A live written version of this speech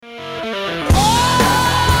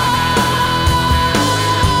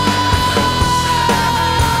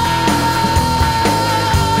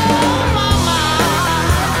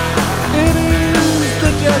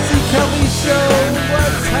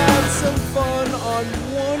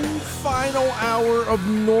hour of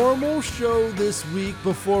normal show this week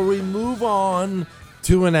before we move on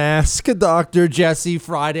to an Ask Dr. Jesse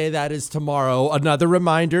Friday. That is tomorrow. Another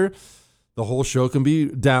reminder, the whole show can be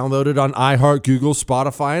downloaded on iHeart, Google,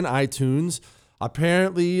 Spotify, and iTunes.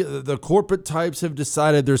 Apparently, the corporate types have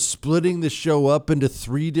decided they're splitting the show up into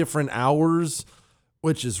 3 different hours,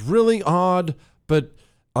 which is really odd, but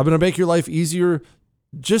I'm going to make your life easier.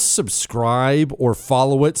 Just subscribe or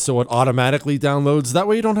follow it so it automatically downloads. That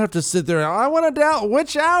way you don't have to sit there. I want to download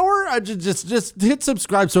which hour? I just hit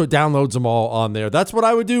subscribe so it downloads them all on there. That's what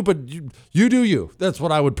I would do, but you do you. That's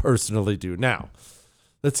what I would personally do. Now,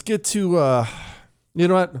 let's get to, you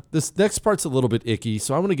know what? This next part's a little bit icky,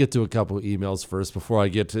 so I'm going to get to a couple of emails first before I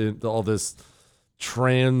get to all this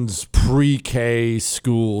trans pre-K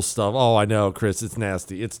school stuff. Oh, I know, Chris, it's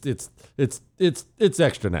nasty. It's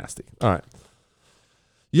extra nasty. All right.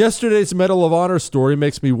 Yesterday's Medal of Honor story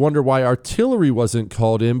makes me wonder why artillery wasn't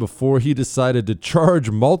called in before he decided to charge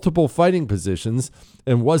multiple fighting positions,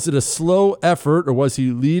 and was it a slow effort or was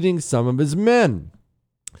he leading some of his men?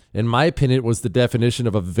 In my opinion, it was the definition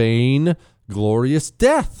of a vain, glorious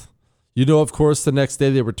death. You know, of course, the next day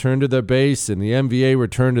they returned to their base and the MVA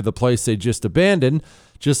returned to the place they just abandoned,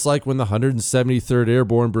 just like when the 173rd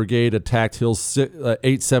Airborne Brigade attacked Hill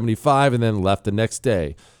 875 and then left the next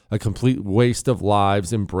day. A complete waste of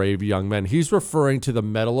lives and brave young men. He's referring to the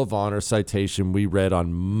Medal of Honor citation we read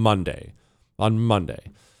on Monday.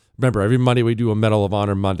 Remember, every Monday we do a Medal of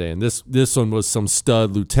Honor Monday, and this one was some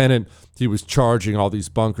stud lieutenant. He was charging all these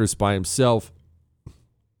bunkers by himself.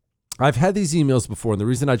 I've had these emails before, and the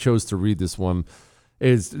reason I chose to read this one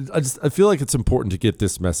is I feel like it's important to get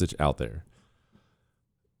this message out there.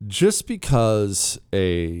 Just because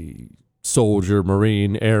a soldier,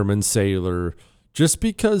 Marine, airman, sailor, just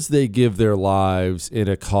because they give their lives in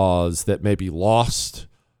a cause that may be lost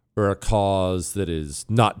or a cause that is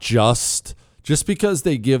not just because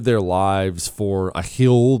they give their lives for a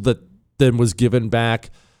hill that then was given back,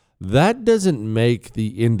 that doesn't make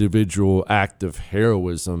the individual act of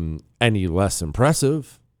heroism any less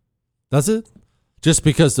impressive, does it? Just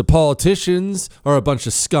because the politicians are a bunch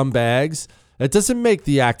of scumbags, it doesn't make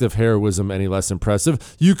the act of heroism any less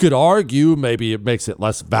impressive. You could argue maybe it makes it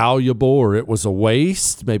less valuable or it was a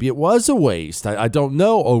waste. Maybe it was a waste. I don't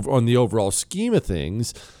know on the overall scheme of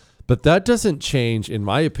things, but that doesn't change, in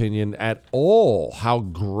my opinion, at all how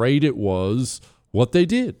great it was what they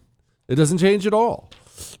did. It doesn't change at all.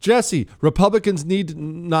 Jesse, Republicans need to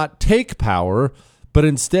not take power, but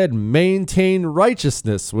instead maintain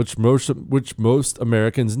righteousness, which most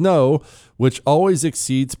Americans know, which always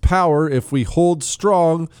exceeds power if we hold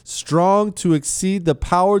strong to exceed the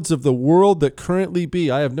powers of the world that currently be.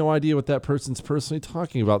 I have no idea what that person's personally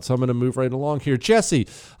talking about, so I'm going to move right along here. Jesse,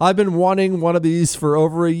 I've been wanting one of these for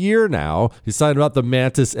over a year now. He's talking about the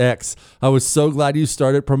Mantis X. I was so glad you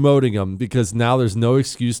started promoting them because now there's no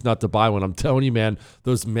excuse not to buy one. I'm telling you, man,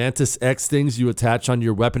 those Mantis X things you attach on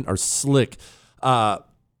your weapon are slick. I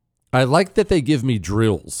like that they give me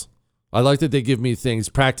drills. I like that they give me things,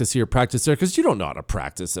 practice here, practice there, because you don't know how to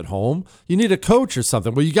practice at home. You need a coach or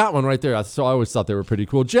something. Well, you got one right there, so I always thought they were pretty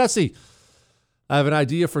cool. Jesse, I have an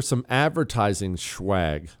idea for some advertising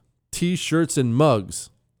swag. T-shirts and mugs.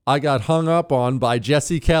 I got hung up on by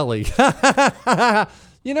Jesse Kelly.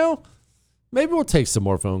 You know, maybe we'll take some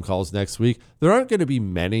more phone calls next week. There aren't going to be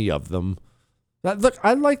many of them. Look,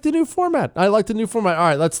 I like the new format. All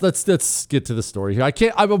right, let's get to the story here.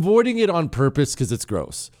 I'm avoiding it on purpose because it's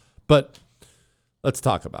gross, but let's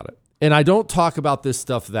talk about it. And I don't talk about this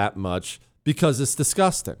stuff that much because it's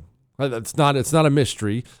disgusting. It's not a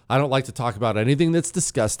mystery. I don't like to talk about anything that's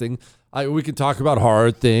disgusting. We can talk about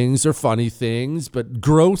hard things or funny things, but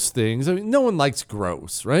gross things, I mean, no one likes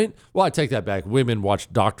gross, right? Well, I take that back. Women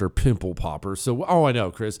watch Dr. Pimple Popper. So, I know,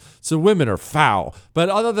 Chris. So women are foul. But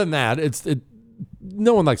other than that,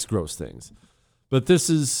 no one likes gross things. But this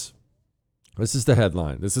is the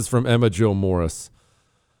headline. This is from Emma Jo Morris.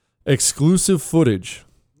 Exclusive footage.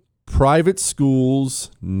 Private schools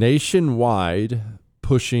nationwide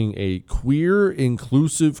pushing a queer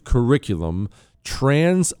inclusive curriculum,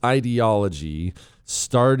 trans ideology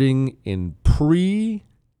starting in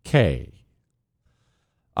pre-K.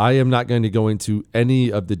 I am not going to go into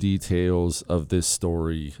any of the details of this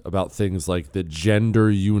story about things like the gender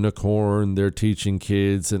unicorn they're teaching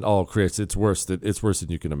kids. And Chris, it's worse than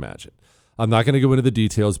you can imagine. I'm not going to go into the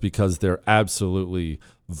details because they're absolutely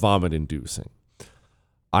vomit-inducing.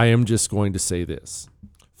 I am just going to say this.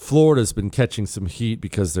 Florida's been catching some heat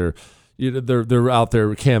because they're out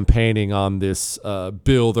there campaigning on this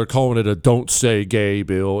bill. They're calling it a "Don't Say Gay"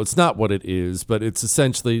 bill. It's not what it is, but it's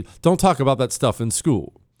essentially don't talk about that stuff in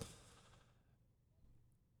school.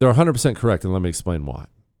 They're 100% correct, and let me explain why.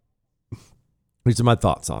 These are my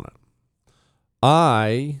thoughts on it.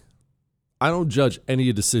 I don't judge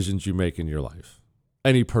any decisions you make in your life,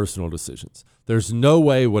 any personal decisions. There's no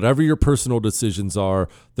way, whatever your personal decisions are,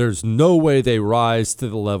 there's no way they rise to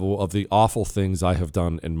the level of the awful things I have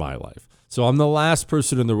done in my life. So I'm the last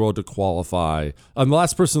person in the world to qualify. I'm the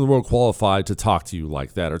last person in the world qualified to talk to you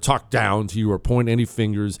like that or talk down to you or point any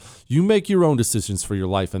fingers. You make your own decisions for your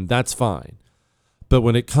life, and that's fine. But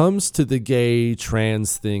when it comes to the gay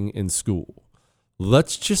trans thing in school,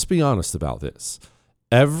 let's just be honest about this.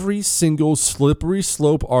 Every single slippery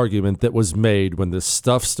slope argument that was made when this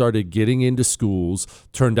stuff started getting into schools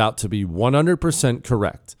turned out to be 100%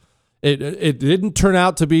 correct. It didn't turn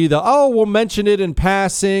out to be we'll mention it in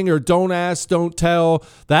passing or don't ask, don't tell.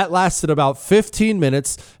 That lasted about 15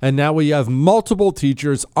 minutes, and now we have multiple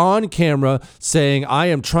teachers on camera saying, I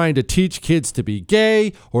am trying to teach kids to be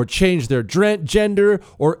gay or change their gender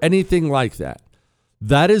or anything like that.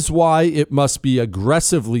 That is why it must be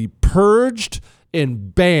aggressively purged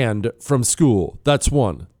and banned from school. That's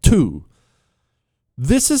one. Two,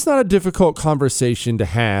 this is not a difficult conversation to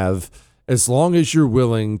have as long as you're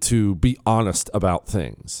willing to be honest about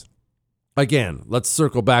things. Again, let's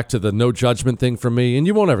circle back to the no judgment thing from me, and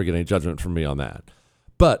you won't ever get any judgment from me on that.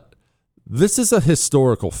 But this is a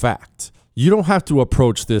historical fact. You don't have to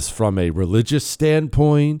approach this from a religious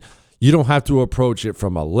standpoint. You don't have to approach it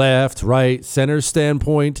from a left, right, center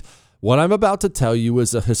standpoint. What I'm about to tell you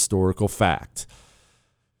is a historical fact.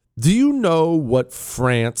 Do you know what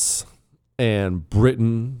France and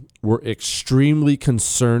Britain were extremely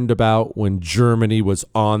concerned about when Germany was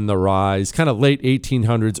on the rise, kind of late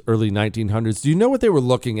 1800s, early 1900s? Do you know what they were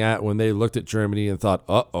looking at when they looked at Germany and thought,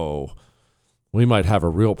 uh-oh, we might have a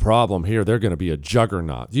real problem here. They're going to be a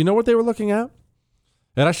juggernaut. Do you know what they were looking at?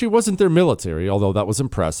 It actually wasn't their military, although that was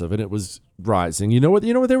impressive and it was rising. You know what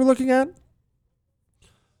they were looking at?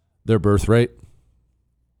 Their birth rate.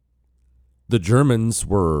 The Germans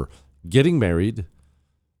were getting married,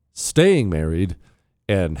 staying married,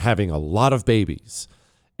 and having a lot of babies.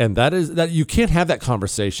 And that you can't have that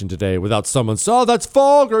conversation today without someone saying, oh, that's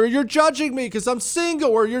vulgar, or you're judging me because I'm single,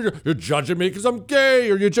 or you're judging me because I'm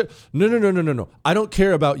gay, or No. I don't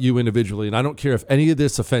care about you individually, and I don't care if any of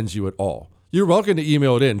this offends you at all. You're welcome to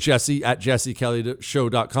email it in,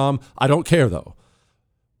 jesse@jessekellyshow.com. I don't care, though.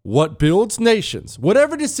 What builds nations,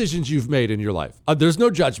 whatever decisions you've made in your life, there's no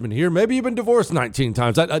judgment here. Maybe you've been divorced 19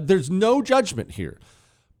 times. There's no judgment here.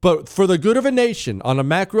 But for the good of a nation on a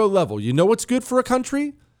macro level, you know what's good for a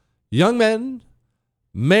country? Young men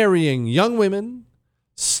marrying young women,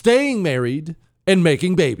 staying married, and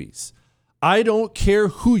making babies. I don't care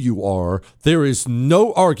who you are. There is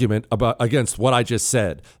no argument against what I just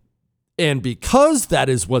said. And because that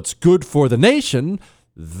is what's good for the nation,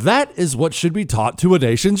 that is what should be taught to a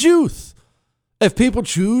nation's youth. If people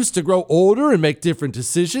choose to grow older and make different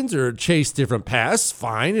decisions or chase different paths,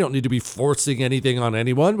 fine. You don't need to be forcing anything on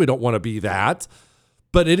anyone. We don't want to be that.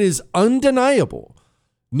 But it is undeniable,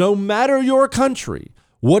 no matter your country,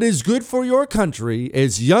 what is good for your country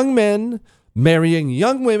is young men marrying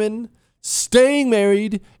young women, staying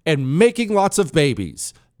married, and making lots of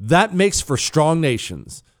babies. That makes for strong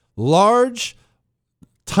nations. Large,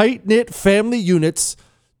 tight-knit family units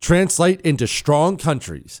translate into strong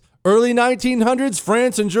countries. Early 1900s,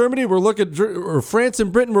 France and Britain were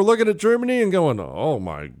looking at Germany and going, oh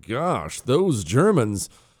my gosh, those Germans,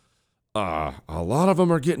 a lot of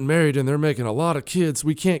them are getting married and they're making a lot of kids.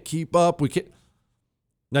 We can't keep up.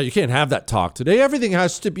 Now, you can't have that talk today. Everything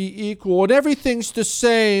has to be equal and everything's the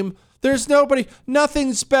same. There's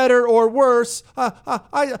nothing's better or worse.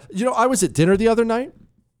 I was at dinner the other night.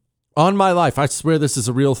 On my life, I swear this is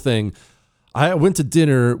a real thing. I went to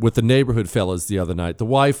dinner with the neighborhood fellas the other night. The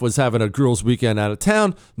wife was having a girls' weekend out of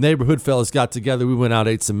town. Neighborhood fellas got together. We went out,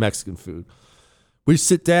 ate some Mexican food. We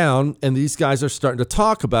sit down, and these guys are starting to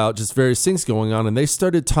talk about just various things going on, and they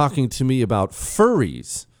started talking to me about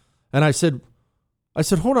furries. And I said,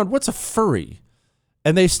 hold on, what's a furry?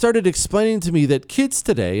 And they started explaining to me that kids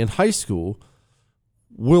today in high school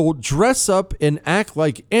will dress up and act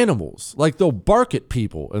like animals, like they'll bark at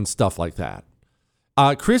people and stuff like that.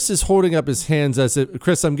 Chris is holding up his hands as if,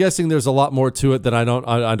 Chris, I'm guessing there's a lot more to it that I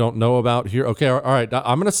don't know about here. Okay, all right,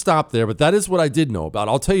 I'm going to stop there, but that is what I did know about.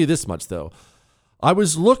 I'll tell you this much, though. I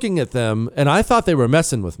was looking at them, and I thought they were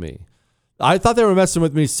messing with me. I thought they were messing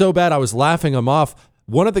with me so bad I was laughing them off.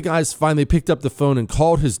 One of the guys finally picked up the phone and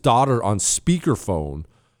called his daughter on speakerphone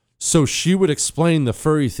so she would explain the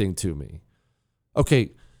furry thing to me.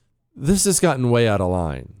 Okay, this has gotten way out of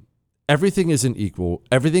line. Everything isn't equal.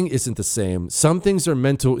 Everything isn't the same. Some things are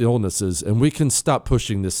mental illnesses, and we can stop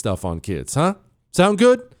pushing this stuff on kids, huh? Sound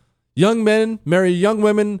good? Young men marry young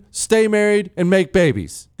women, stay married, and make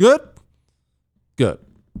babies. Good? Good.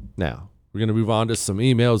 Now, we're going to move on to some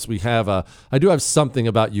emails. I do have something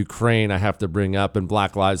about Ukraine I have to bring up and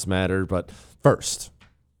Black Lives Matter, but first,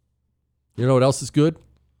 you know what else is good?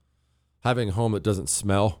 Having a home that doesn't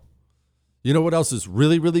smell. You know what else is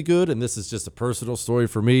really, really good? And this is just a personal story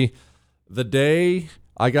for me. The day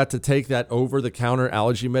I got to take that over-the-counter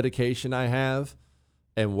allergy medication I have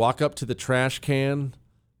and walk up to the trash can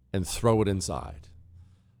and throw it inside.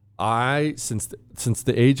 Since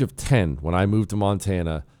the age of 10, when I moved to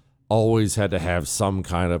Montana, always had to have some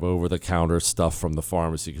kind of over-the-counter stuff from the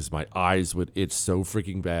pharmacy because my eyes would itch so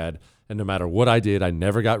freaking bad. And no matter what I did, I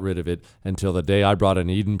never got rid of it until the day I brought an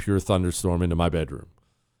Eden Pure Thunderstorm into my bedroom.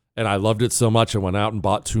 And I loved it so much I went out and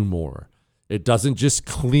bought 2 more. It doesn't just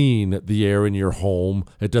clean the air in your home.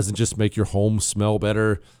 It doesn't just make your home smell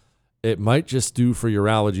better. It might just do for your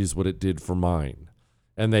allergies what it did for mine.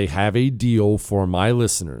 And they have a deal for my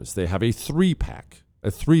listeners. They have a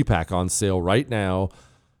 3-pack on sale right now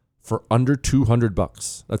for under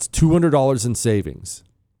 $200. That's $200 in savings.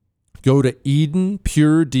 Go to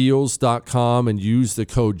EdenPureDeals.com and use the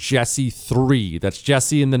code Jesse3. That's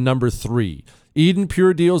Jesse and the number 3.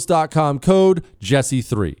 EdenPureDeals.com, code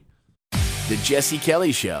Jesse3. The Jesse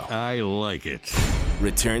Kelly Show. I like it.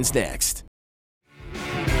 Returns next.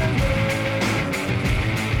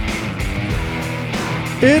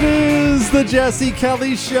 It is the Jesse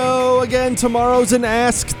Kelly Show. Again, tomorrow's an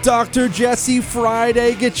Ask Dr. Jesse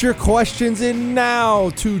Friday. Get your questions in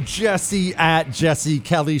now to Jesse at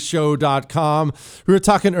jessekellyshow.com. We were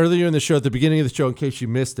talking earlier in the show, at the beginning of the show, in case you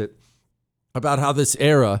missed it, about how this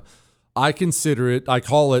era, I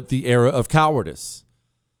call it the era of cowardice.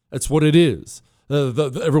 That's what it is.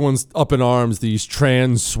 Everyone's up in arms. These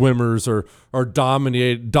trans swimmers are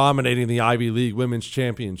dominating the Ivy League Women's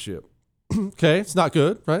Championship. Okay, it's not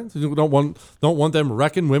good, right? You don't want them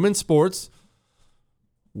wrecking women's sports.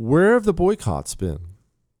 Where have the boycotts been?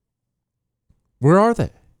 Where are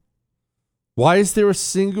they? Why is there a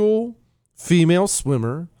single female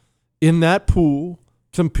swimmer in that pool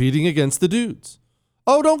competing against the dudes?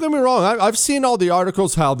 Oh, don't get me wrong. I've seen all the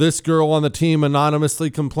articles how this girl on the team anonymously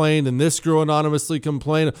complained and this girl anonymously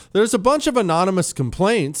complained. There's a bunch of anonymous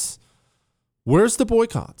complaints. Where's the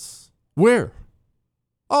boycotts? Where?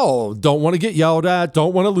 Oh, don't want to get yelled at.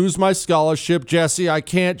 Don't want to lose my scholarship. Jesse, I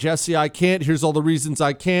can't. Jesse, I can't. Here's all the reasons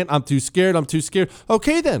I can't. I'm too scared.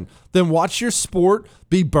 Okay, then. Then watch your sport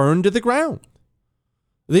be burned to the ground.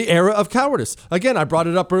 The era of cowardice. Again, I brought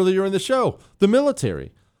it up earlier in the show. The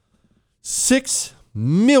military. 6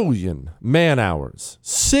 million man hours.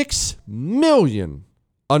 6 million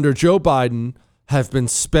under Joe Biden have been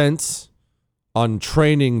spent on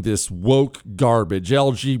training this woke garbage,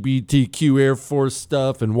 LGBTQ Air Force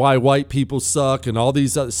stuff and why white people suck and all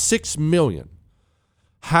these other 6 million.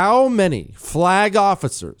 How many flag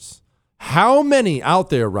officers, how many out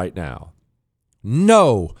there right now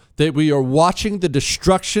know that we are watching the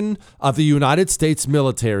destruction of the United States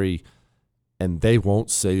military and they won't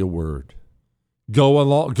say a word?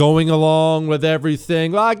 Going along with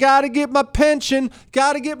everything. Well, I got to get my pension.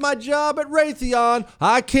 Got to get my job at Raytheon.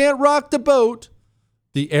 I can't rock the boat.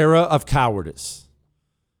 The era of cowardice.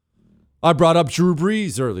 I brought up Drew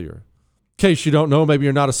Brees earlier. In case you don't know, maybe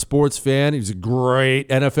you're not a sports fan. He was a great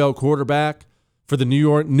NFL quarterback for the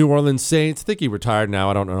New Orleans Saints. I think he retired now.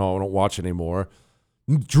 I don't know. I don't watch anymore.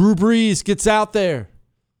 Drew Brees gets out there.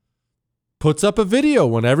 Puts up a video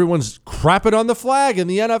when everyone's crapping on the flag in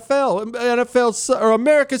the NFL. Or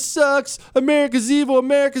America sucks. America's evil.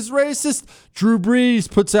 America's racist. Drew Brees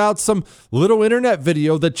puts out some little internet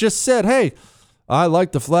video that just said, hey, I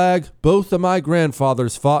like the flag. Both of my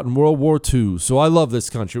grandfathers fought in World War II, so I love this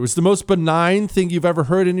country. It was the most benign thing you've ever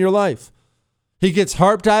heard in your life. He gets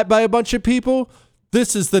harped at by a bunch of people.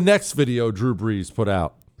 This is the next video Drew Brees put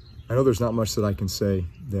out. I know there's not much that I can say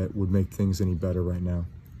that would make things any better right now,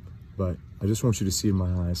 but I just want you to see in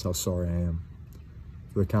my eyes how sorry I am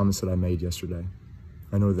for the comments that I made yesterday.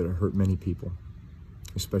 I know that it hurt many people,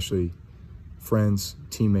 especially friends,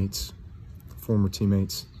 teammates, former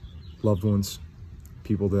teammates, loved ones,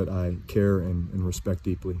 people that I care and respect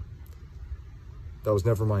deeply. That was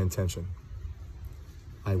never my intention.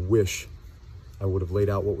 I wish I would have laid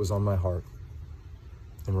out what was on my heart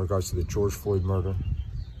in regards to the George Floyd murder,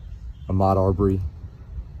 Ahmaud Arbery,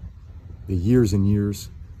 the years and years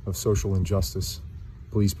of social injustice,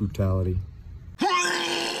 police brutality.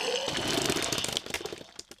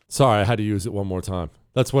 Sorry, I had to use it one more time.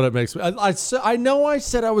 That's what it makes me. I know I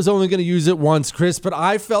said I was only going to use it once, Chris, but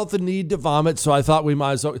I felt the need to vomit, so I thought we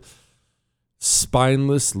might as well.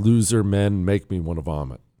 Spineless loser men make me want to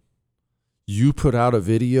vomit. you put out a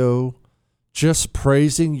video just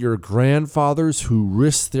praising your grandfathers who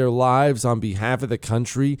risked their lives on behalf of the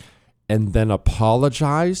country and then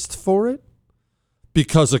apologized for it?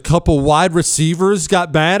 Because a couple wide receivers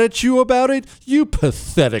got mad at you about it? You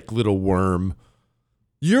pathetic little worm.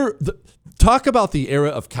 Talk about the era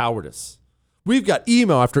of cowardice. We've got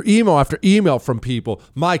email after email after email from people.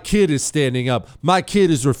 My kid is standing up. My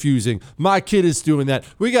kid is refusing. My kid is doing that.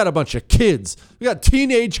 We got a bunch of kids. We got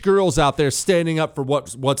teenage girls out there standing up for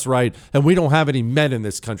what's right, and we don't have any men in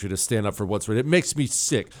this country to stand up for what's right. It makes me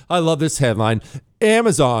sick. I love this headline.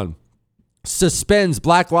 Amazon suspends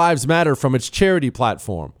Black Lives Matter from its charity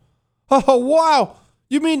platform. Oh, wow.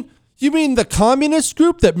 You mean the communist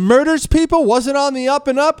group that murders people wasn't on the up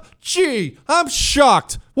and up? Gee, I'm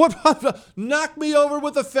shocked. What? Knock me over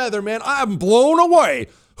with a feather, man. I'm blown away.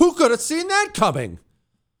 Who could have seen that coming?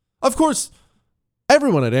 Of course,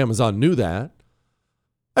 everyone at Amazon knew that.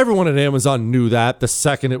 Everyone at Amazon knew that the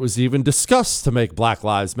second it was even discussed to make Black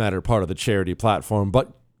Lives Matter part of the charity platform.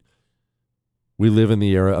 But we live in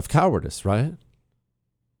the era of cowardice, right?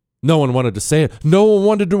 No one wanted to say it. No one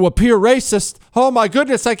wanted to appear racist. Oh my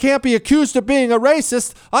goodness, I can't be accused of being a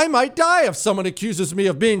racist. I might die if someone accuses me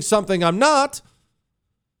of being something I'm not.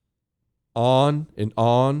 On and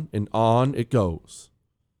on and on it goes.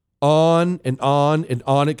 On and on and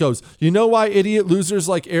on it goes. You know why idiot losers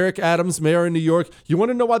like Eric Adams, mayor in New York, you want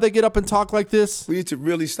to know why they get up and talk like this? We need to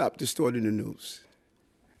really stop distorting the news.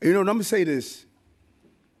 And, I'm going to say this.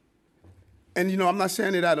 And, I'm not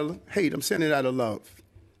saying it out of hate. I'm saying it out of love.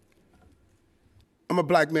 I'm a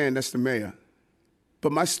black man that's the mayor.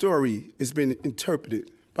 But my story has been interpreted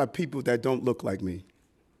by people that don't look like me.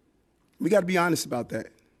 We got to be honest about that.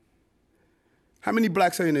 How many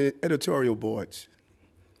blacks are in the editorial boards?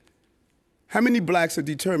 How many blacks are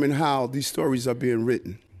determining how these stories are being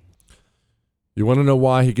written? You want to know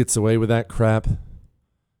why he gets away with that crap?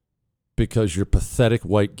 Because your pathetic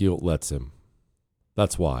white guilt lets him.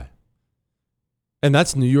 That's why. And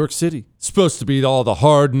that's New York City. It's supposed to be all the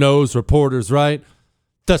hard-nosed reporters, right?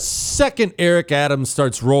 The second Eric Adams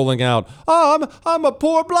starts rolling out, I'm a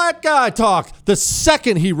poor black guy talk. The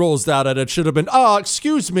second he rolls out at it should have been,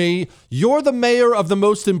 excuse me, you're the mayor of the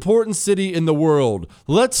most important city in the world.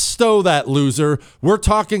 Let's stow that, loser. We're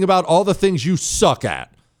talking about all the things you suck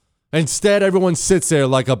at. Instead, everyone sits there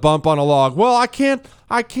like a bump on a log. Well, I can't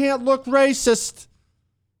look racist.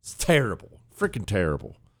 It's terrible. Freaking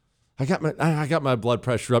terrible. I got my blood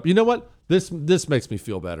pressure up. You know what? This makes me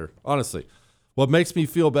feel better. Honestly. What makes me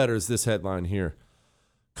feel better is this headline here.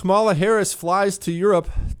 Kamala Harris flies to Europe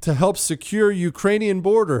to help secure Ukrainian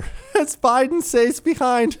border as Biden stays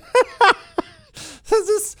behind.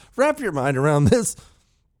 Just wrap your mind around this.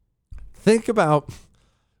 Let's think about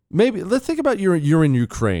you're in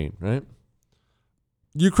Ukraine, right?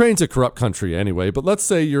 Ukraine's a corrupt country anyway, but let's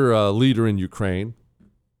say you're a leader in Ukraine.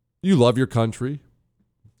 You love your country.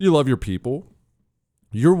 You love your people.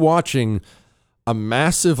 You're watching a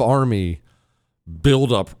massive army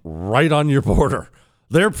build up right on your border.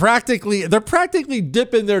 They're practically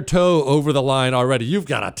dipping their toe over the line already. You've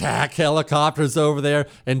got attack helicopters over there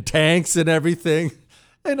and tanks and everything.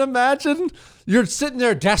 And imagine you're sitting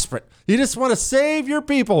there desperate. You just want to save your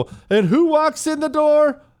people. And who walks in the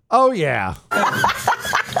door? Oh, yeah.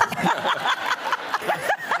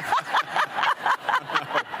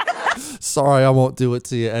 Sorry, I won't do it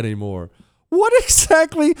to you anymore. What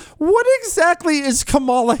exactly is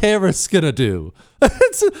Kamala Harris gonna do?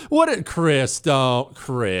 Chris,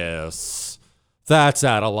 that's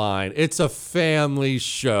out of line. It's a family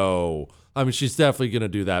show. I mean, she's definitely gonna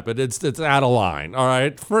do that, but it's out of line. All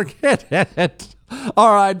right, forget it.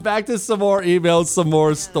 All right, back to some more emails, some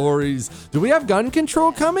more stories. Do we have gun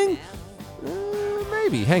control coming?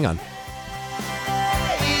 Maybe. Hang on.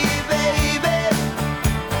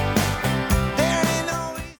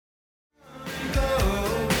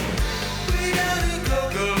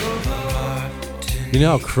 You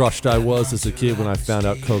know how crushed I was as a kid when I found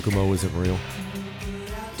out Kokomo isn't real?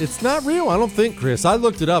 It's not real, I don't think, Chris. I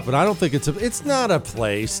looked it up, and I don't think it's not a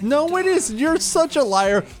place. No, it isn't. You're such a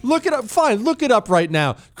liar. Look it up. Fine, look it up right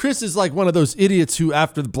now. Chris is like one of those idiots who,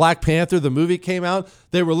 after the Black Panther, the movie came out,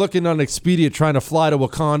 they were looking on Expedia trying to fly to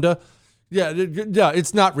Wakanda. Yeah,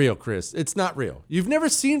 it's not real, Chris. It's not real. You've never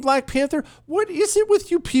seen Black Panther? What is it with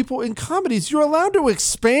you people in comedies? You're allowed to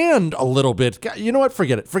expand a little bit. You know what?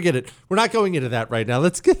 Forget it. We're not going into that right now.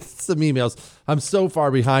 Let's get some emails. I'm so far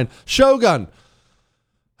behind. Shogun,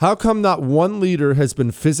 how come not one leader has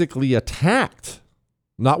been physically attacked?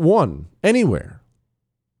 Not one, anywhere.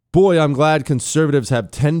 Boy, I'm glad conservatives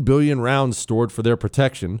have 10 billion rounds stored for their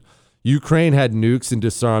protection. Ukraine had nukes and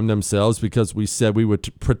disarmed themselves because we said we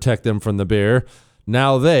would protect them from the bear.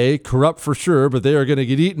 Now they, corrupt for sure, but they are going to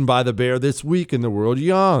get eaten by the bear this week and the world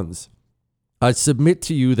yawns. I submit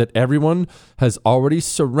to you that everyone has already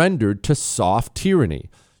surrendered to soft tyranny.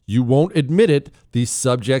 You won't admit it. These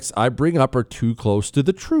subjects I bring up are too close to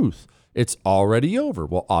the truth. It's already over.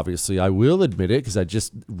 Well, obviously, I will admit it because I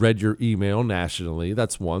just read your email nationally.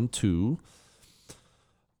 That's 1. 2.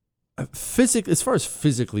 As far as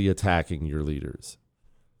physically attacking your leaders,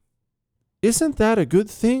 isn't that a good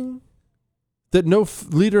thing? That no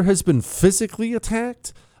leader has been physically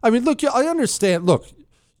attacked? I mean, look, I understand. Look,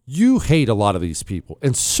 you hate a lot of these people,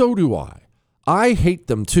 and so do I. I hate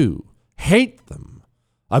them too. Hate them.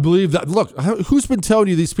 I believe that, look, who's been telling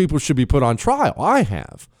you these people should be put on trial? I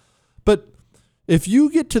have. But if you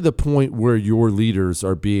get to the point where your leaders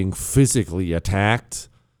are being physically attacked,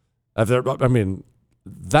 I mean,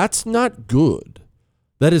 that's not good.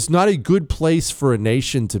 That is not a good place for a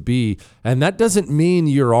nation to be. And that doesn't mean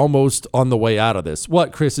you're almost on the way out of this.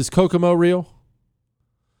 What, Chris, is Kokomo real?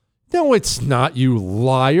 No, it's not, you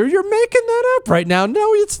liar. You're making that up right now.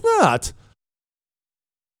 No, it's not.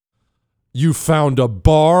 You found a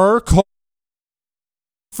bar called...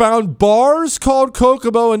 Found bars called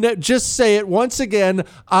Kokomo, and just say it once again.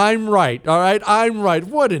 I'm right. All right. I'm right.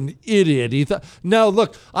 What an idiot. He thought. No,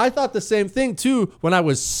 look, I thought the same thing too when I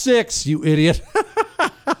was 6, you idiot.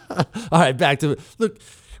 All right. Back to it. Look,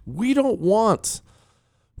 we don't want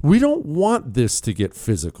this to get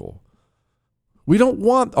physical. We don't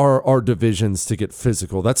want our divisions to get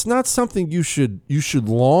physical. That's not something you should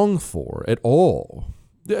long for at all.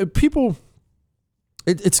 People,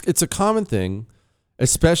 it's a common thing,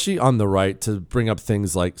 especially on the right, to bring up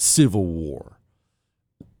things like civil war.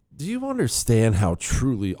 Do you understand how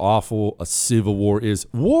truly awful a civil war is?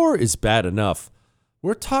 War is bad enough.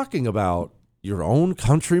 We're talking about your own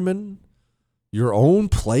countrymen, your own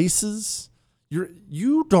places.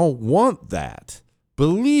 You don't want that.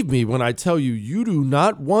 Believe me when I tell you, you do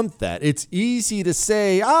not want that. It's easy to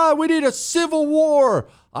say, we need a civil war.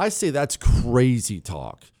 I say that's crazy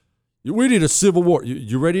talk. We need a civil war.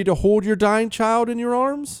 You ready to hold your dying child in your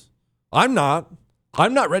arms? I'm not.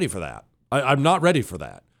 I'm not ready for that. I'm not ready for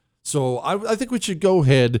that. So I think we should go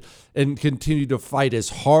ahead and continue to fight as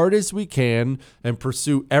hard as we can and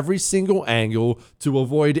pursue every single angle to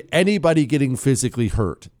avoid anybody getting physically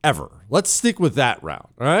hurt, ever. Let's stick with that route,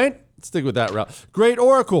 all right? Let's stick with that route. Great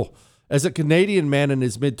Oracle. As a Canadian man in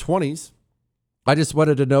his mid-20s, I just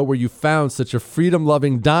wanted to know where you found such a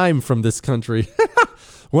freedom-loving dime from this country.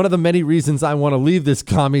 One of the many reasons I want to leave this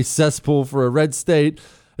commie cesspool for a red state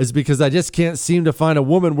is because I just can't seem to find a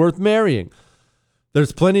woman worth marrying.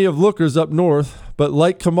 There's plenty of lookers up north, but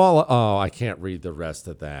like Kamala... Oh, I can't read the rest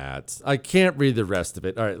of that. I can't read the rest of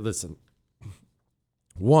it. All right, listen.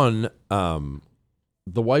 One, the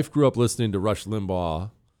wife grew up listening to Rush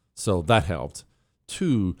Limbaugh, so that helped.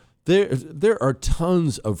 Two, there are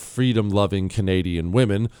tons of freedom-loving Canadian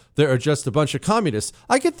women. There are just a bunch of communists.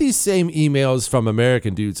 I get these same emails from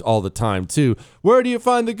American dudes all the time, too. Where do you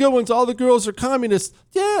find the good ones? All the girls are communists.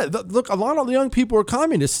 Yeah, look, a lot of the young people are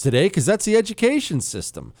communists today because that's the education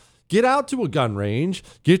system. Get out to a gun range,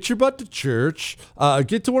 get your butt to church,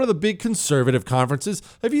 get to one of the big conservative conferences.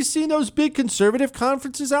 Have you seen those big conservative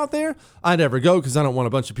conferences out there? I never go because I don't want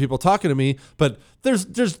a bunch of people talking to me, but there's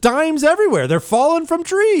dimes everywhere. They're falling from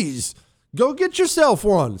trees. Go get yourself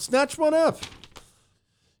one. Snatch one up.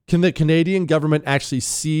 Can the Canadian government actually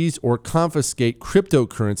seize or confiscate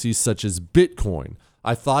cryptocurrencies such as Bitcoin?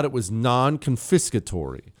 I thought it was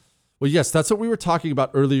non-confiscatory. Well, yes, that's what we were talking about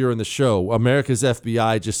earlier in the show. America's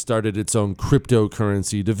FBI just started its own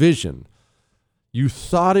cryptocurrency division. You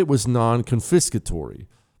thought it was non-confiscatory,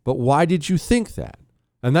 but why did you think that?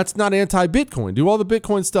 And that's not anti-Bitcoin. Do all the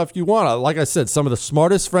Bitcoin stuff you want. Like I said, some of the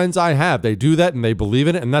smartest friends I have, they do that and they believe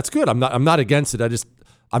in it, and that's good. I'm not against it.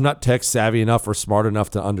 I'm not tech savvy enough or smart enough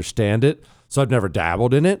to understand it, so I've never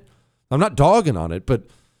dabbled in it. I'm not dogging on it, but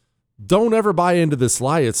don't ever buy into this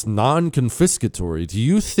lie. It's non-confiscatory. Do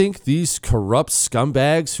you think these corrupt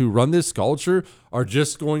scumbags who run this culture are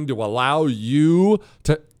just going to allow you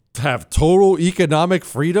to have total economic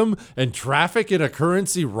freedom and traffic in a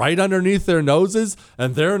currency right underneath their noses,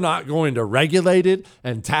 and they're not going to regulate it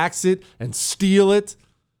and tax it and steal it?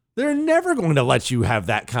 They're never going to let you have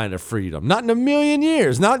that kind of freedom. Not in a million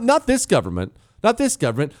years. Not this government. Not this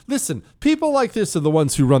government. Listen, people like this are the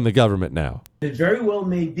ones who run the government now. It very well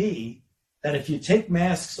may be that if you take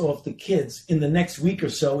masks off the kids in the next week or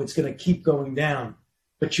so, it's going to keep going down.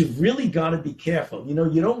 But you've really got to be careful. You know,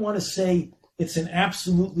 you don't want to say it's an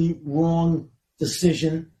absolutely wrong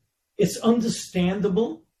decision. It's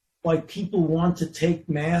understandable why people want to take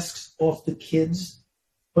masks off the kids.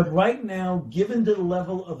 But right now, given the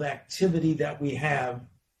level of activity that we have,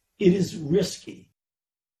 it is risky.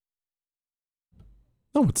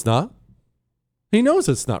 No, it's not. He knows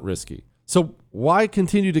it's not risky. So why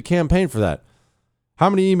continue to campaign for that? How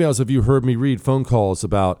many emails have you heard me read, phone calls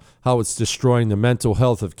about how it's destroying the mental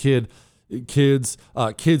health of kids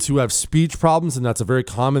who have speech problems, and that's a very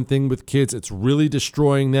common thing with kids. It's really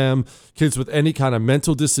destroying them. Kids with any kind of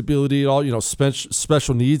mental disability at all,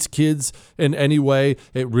 special needs kids in any way,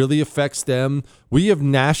 it really affects them. We have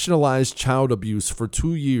nationalized child abuse for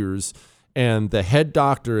 2 years, and the head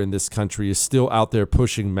doctor in this country is still out there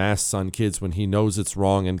pushing masks on kids when he knows it's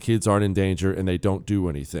wrong and kids aren't in danger and they don't do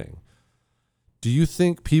anything. Do you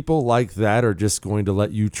think people like that are just going to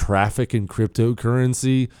let you traffic in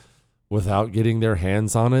cryptocurrency without getting their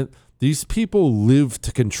hands on it? These people live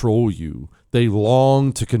to control you. They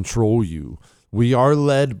long to control you. We are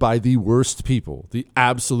led by the worst people, the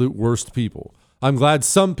absolute worst people. I'm glad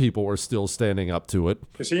some people are still standing up to it.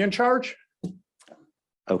 Is he in charge?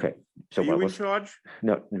 Okay. So Are you in charge?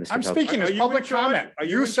 No, Mr. I'm Tubb. speaking as you public in charge? comment. Are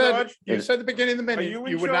you in said charge? you said at the beginning of the minute you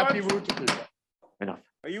in you would not be charge? rude to people. Enough.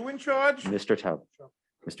 Are you in charge? Mr. Tubb.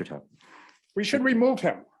 Mr. Tubb. We should remove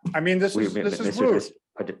him. I mean, this is rude.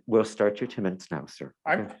 We'll start your 10 minutes now, sir.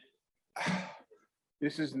 I'm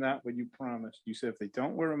This is not what you promised. You said if they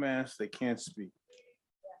don't wear a mask, they can't speak.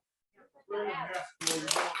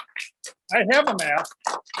 I have a mask.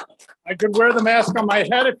 I could wear the mask on my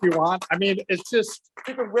head if you want. I mean, it's just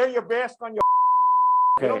You can wear your mask on your.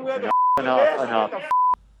 You don't wear the Enough.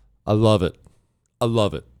 I love it. I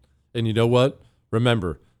love it. And you know what?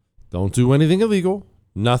 Remember, don't do anything illegal.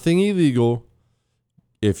 Nothing illegal.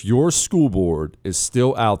 If your school board is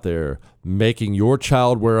still out there making your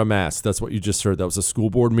child wear a mask, that's what you just heard. That was a school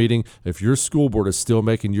board meeting. If your school board is still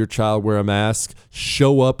making your child wear a mask,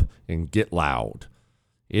 show up and get loud.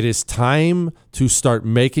 It is time to start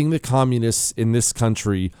making the communists in this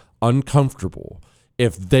country uncomfortable.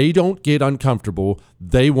 If they don't get uncomfortable,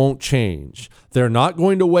 they won't change. They're not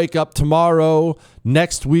going to wake up tomorrow,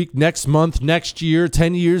 next week, next month, next year,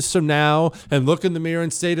 10 years from now, and look in the mirror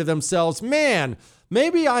and say to themselves, man,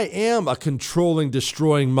 maybe I am a controlling,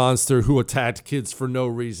 destroying monster who attacked kids for no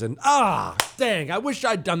reason. Dang, I wish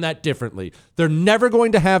I'd done that differently. They're never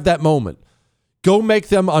going to have that moment. Go make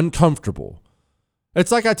them uncomfortable.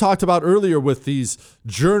 It's like I talked about earlier with these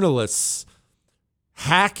journalists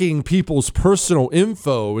hacking people's personal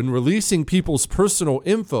info and releasing people's personal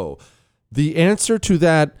info. The answer to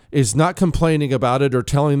that is not complaining about it or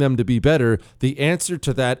telling them to be better. The answer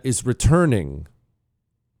to that is returning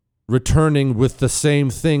with the same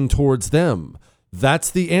thing towards them. That's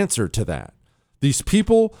the answer to that. These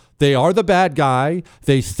people, they are the bad guy.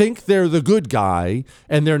 They think they're the good guy,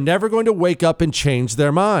 and they're never going to wake up and change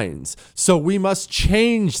their minds. So we must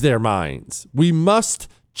change their minds. We must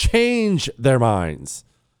change their minds.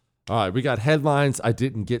 All right, we got headlines I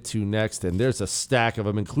didn't get to next, and there's a stack of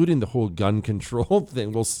them, including the whole gun control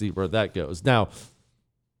thing. We'll see where that goes. Now,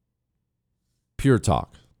 Pure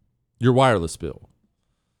Talk, your wireless bill.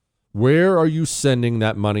 Where are you sending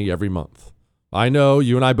that money every month? I know,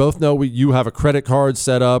 you and I both know you have a credit card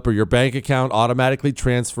set up or your bank account automatically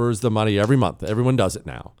transfers the money every month. Everyone does it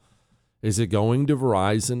now. Is it going to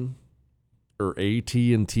Verizon or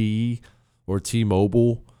AT&T or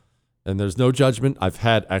T-Mobile? And there's no judgment. I've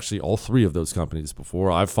had actually all three of those companies before.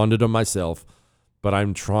 I've funded them myself, but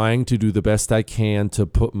I'm trying to do the best I can to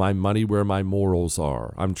put my money where my morals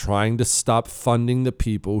are. I'm trying to stop funding the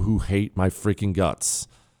people who hate my freaking guts.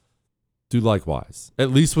 Do likewise, at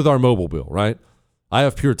least with our mobile bill, right? I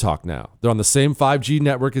have Pure Talk now. They're on the same 5G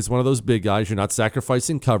network as one of those big guys. You're not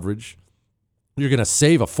sacrificing coverage. You're going to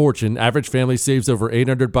save a fortune. Average family saves over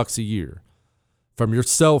 $800 a year. From your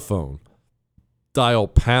cell phone, dial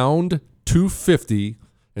pound 250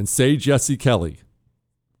 and say Jesse Kelly.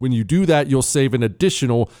 When you do that, you'll save an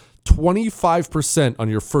additional 25% on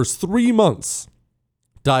your first 3 months.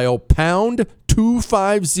 Dial pound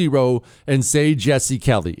 250 and say Jesse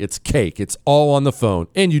Kelly. It's cake. It's all on the phone.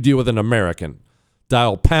 And you deal with an American.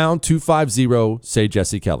 Dial pound 250, say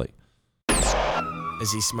Jesse Kelly.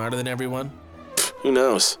 Is he smarter than everyone? Who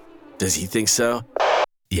knows? Does he think so?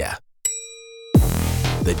 Yeah.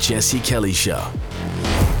 The Jesse Kelly Show.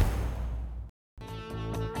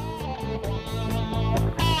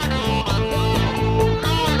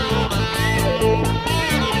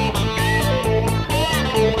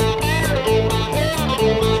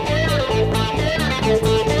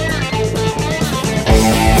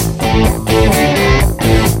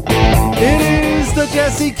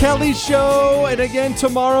 Jesse Kelly Show. And again,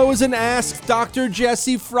 tomorrow is an Ask Dr.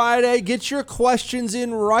 Jesse Friday. Get your questions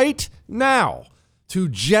in right now to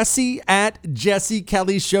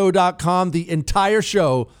jesse@jessekellyshow.com. The entire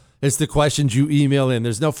show is the questions you email in.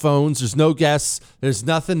 There's no phones. There's no guests. There's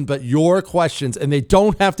nothing but your questions. And they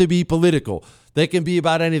don't have to be political. They can be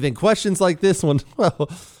about anything. Questions like this one. Well,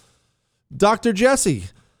 Dr. Jesse,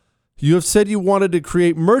 you have said you wanted to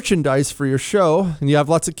create merchandise for your show, and you have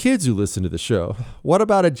lots of kids who listen to the show. What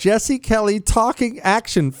about a Jesse Kelly talking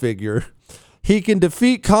action figure? He can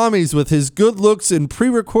defeat commies with his good looks and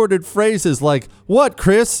pre-recorded phrases like, "What,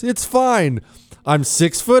 Chris? It's fine. I'm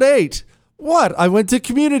 6'8". What? I went to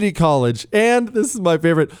community college." And this is my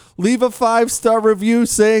favorite. "Leave a 5-star review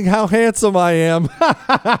saying how handsome I am."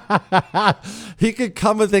 He could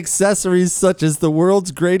come with accessories such as the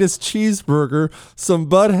world's greatest cheeseburger, some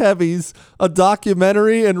Bud Heavies, a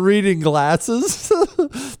documentary, and reading glasses.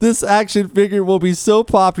 This action figure will be so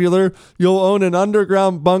popular, you'll own an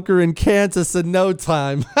underground bunker in Kansas in no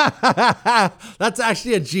time. That's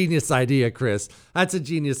actually a genius idea, Chris. That's a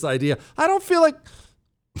genius idea. I don't feel like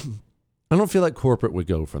corporate would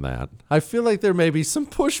go for that. I feel like there may be some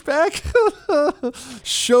pushback.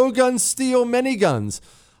 Shogun steel miniguns.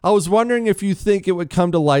 I was wondering if you think it would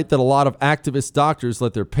come to light that a lot of activist doctors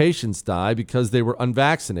let their patients die because they were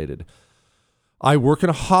unvaccinated. I work in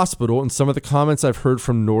a hospital, and some of the comments I've heard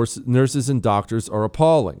from nurses and doctors are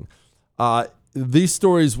appalling. These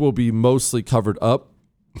stories will be mostly covered up.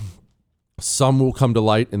 Some will come to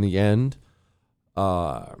light in the end.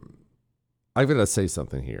 I've got to say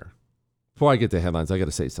something here. Before I get to headlines, I got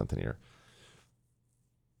to say something here.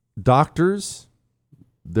 Doctors,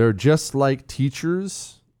 they're just like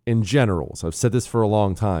teachers in general. So I've said this for a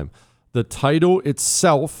long time. The title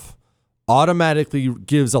itself automatically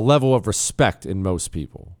gives a level of respect in most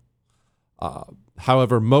people.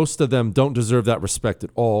 However, most of them don't deserve that respect at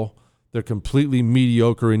all. They're completely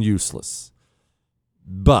mediocre and useless.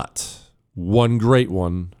 But one great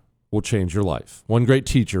one will change your life. One great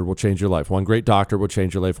teacher will change your life. One great doctor will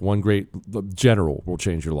change your life. One great general will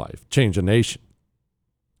change your life. Change a nation.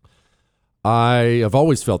 I have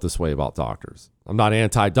always felt this way about doctors. I'm not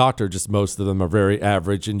anti-doctor, just most of them are very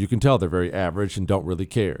average, and you can tell they're very average and don't really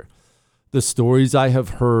care. The stories I have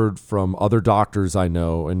heard from other doctors I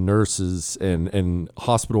know and nurses and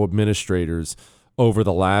hospital administrators over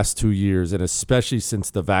the last 2 years, and especially since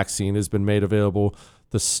the vaccine has been made available,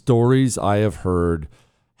 the stories I have heard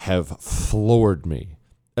have floored me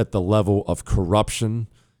at the level of corruption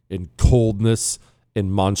and coldness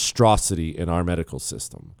and monstrosity in our medical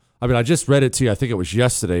system. I mean, I just read it to you. I think it was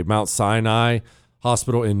yesterday. Mount Sinai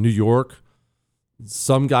Hospital in New York.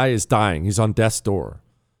 Some guy is dying. He's on death's door.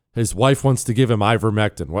 His wife wants to give him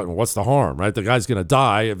ivermectin. What's the harm, right? The guy's going to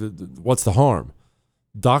die. What's the harm?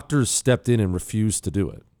 Doctors stepped in and refused to do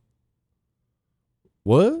it.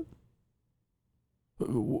 What?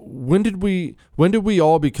 When did we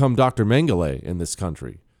all become Dr. Mengele in this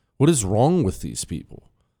country? What is wrong with these people?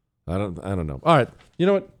 I don't know. All right. You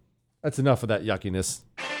know what? That's enough of that yuckiness.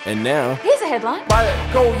 And now, Here's a headline.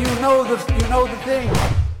 Go, you know the thing.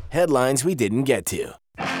 headlines we didn't get to.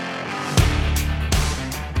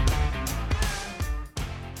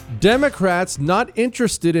 Democrats not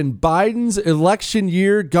interested in Biden's election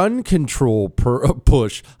year gun control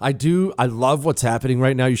push. I love what's happening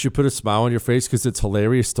right now. You should put a smile on your face because it's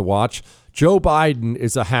hilarious to watch. Joe Biden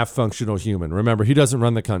is a half-functional human. Remember, he doesn't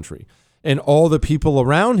run the country. And all the people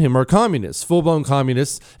around him are communists, full-blown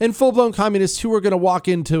communists who are going to walk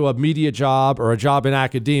into a media job or a job in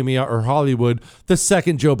academia or Hollywood the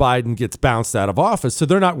second Joe Biden gets bounced out of office. So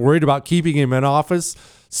they're not worried about keeping him in office.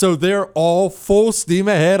 So they're all full steam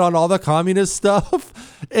ahead on all the communist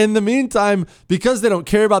stuff. In the meantime, because they don't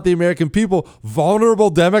care about the American people, vulnerable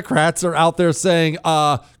Democrats are out there saying,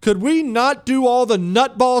 could we not do all the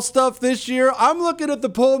nutball stuff this year? I'm looking at the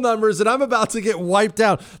poll numbers and I'm about to get wiped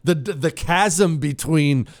out. The chasm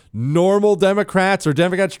between normal Democrats or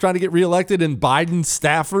Democrats trying to get reelected and Biden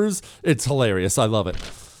staffers, it's hilarious. I love it.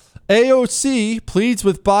 AOC pleads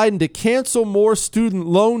with Biden to cancel more student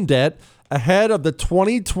loan debt ahead of the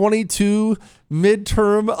 2022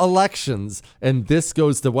 midterm elections. And this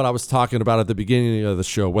goes to what I was talking about at the beginning of the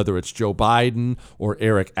show, whether it's Joe Biden or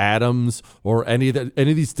Eric Adams or any of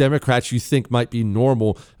these Democrats you think might be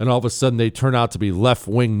normal, and all of a sudden they turn out to be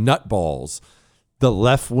left-wing nutballs. The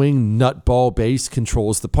left-wing nutball base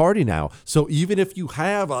controls the party now. So even if you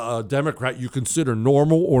have a Democrat you consider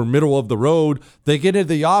normal or middle of the road, they get into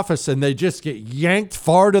the office and they just get yanked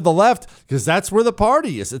far to the left because that's where the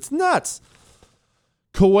party is. It's nuts.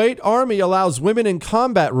 Kuwait Army allows women in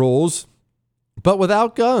combat roles, but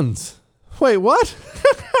without guns. Wait, what?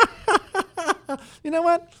 You know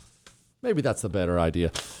what? Maybe that's the better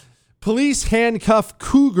idea. Police handcuff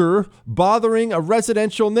cougar bothering a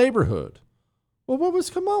residential neighborhood. Well, what was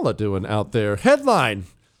Kamala doing out there? Headline: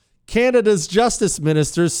 Canada's justice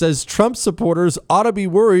minister says Trump supporters ought to be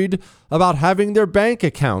worried about having their bank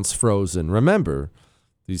accounts frozen. Remember,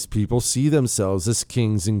 these people see themselves as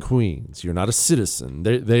kings and queens. You're not a citizen.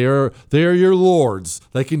 They are your lords.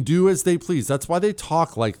 They can do as they please. That's why they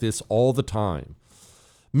talk like this all the time.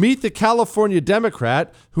 Meet the California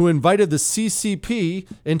Democrat who invited the CCP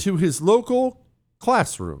into his local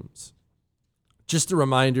classrooms. Just a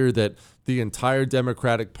reminder that the entire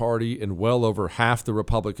Democratic Party and well over half the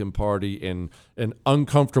Republican Party and an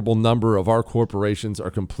uncomfortable number of our corporations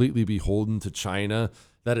are completely beholden to China.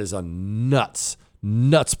 That is a nuts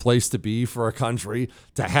place to be for a country,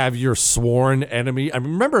 to have your sworn enemy. I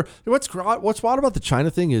mean, remember, what's wild about the China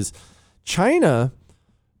thing is China,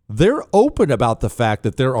 they're open about the fact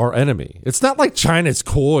that they're our enemy. It's not like China's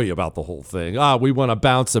coy about the whole thing. We want to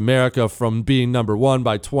bounce America from being number one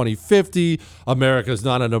by 2050. America's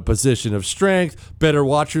not in a position of strength. Better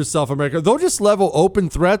watch yourself, America. They'll just level open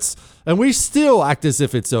threats, and we still act as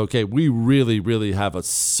if it's okay. We really, really have a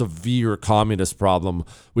severe communist problem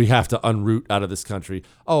we have to unroot out of this country.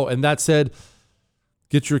 Oh, and that said,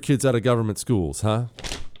 get your kids out of government schools, huh?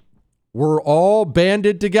 We're all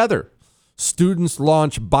banded together. Students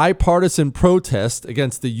launch bipartisan protest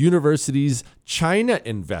against the university's China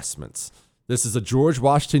investments. This is a George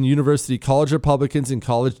Washington University college Republicans and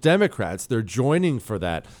college Democrats. They're joining for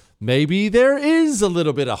that. Maybe there is a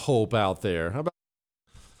little bit of hope out there.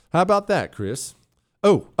 How about that, Chris?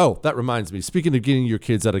 Oh, that reminds me. Speaking of getting your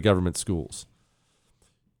kids out of government schools,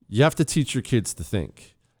 you have to teach your kids to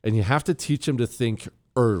think, and you have to teach them to think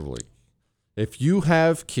early. If you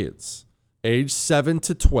have kids age 7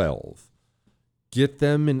 to 12, get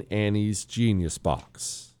them in Annie's Genius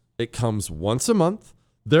Box. It comes once a month.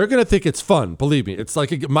 They're going to think it's fun. Believe me. It's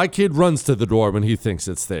like my kid runs to the door when he thinks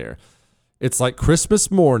it's there. It's like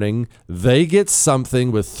Christmas morning. They get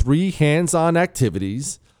something with 3 hands-on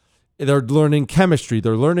activities. They're learning chemistry.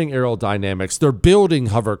 They're learning aerodynamics. They're building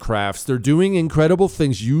hovercrafts. They're doing incredible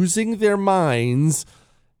things using their minds,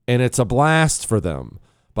 and it's a blast for them.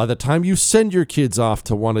 By the time you send your kids off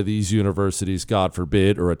to one of these universities, God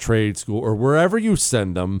forbid, or a trade school, or wherever you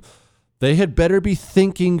send them, they had better be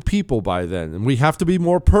thinking people by then. And we have to be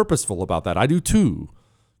more purposeful about that. I do too.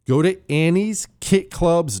 Go to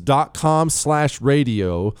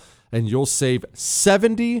Annie'sKitClubs.com/radio and you'll save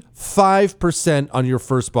 75% on your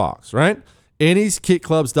first box, right?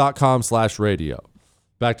 Annie'sKitClubs.com/radio.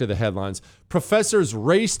 Back to the headlines. Professor's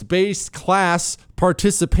race-based class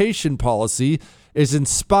participation policy is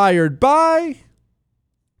inspired by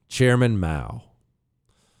Chairman Mao.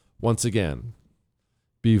 Once again,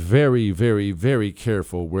 be very, very, very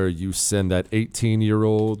careful where you send that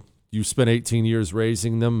 18-year-old. You spent 18 years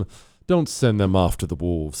raising them. Don't send them off to the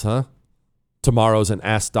wolves, huh? Tomorrow's an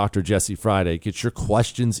Ask Dr. Jesse Friday. Get your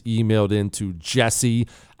questions emailed in to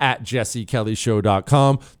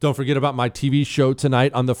jesse@jessekellyshow.com. Don't forget about my TV show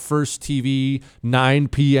tonight on the First TV, 9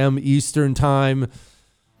 p.m. Eastern Time.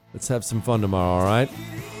 Let's have some fun tomorrow, all right?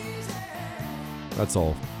 That's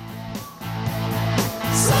all.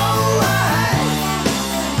 So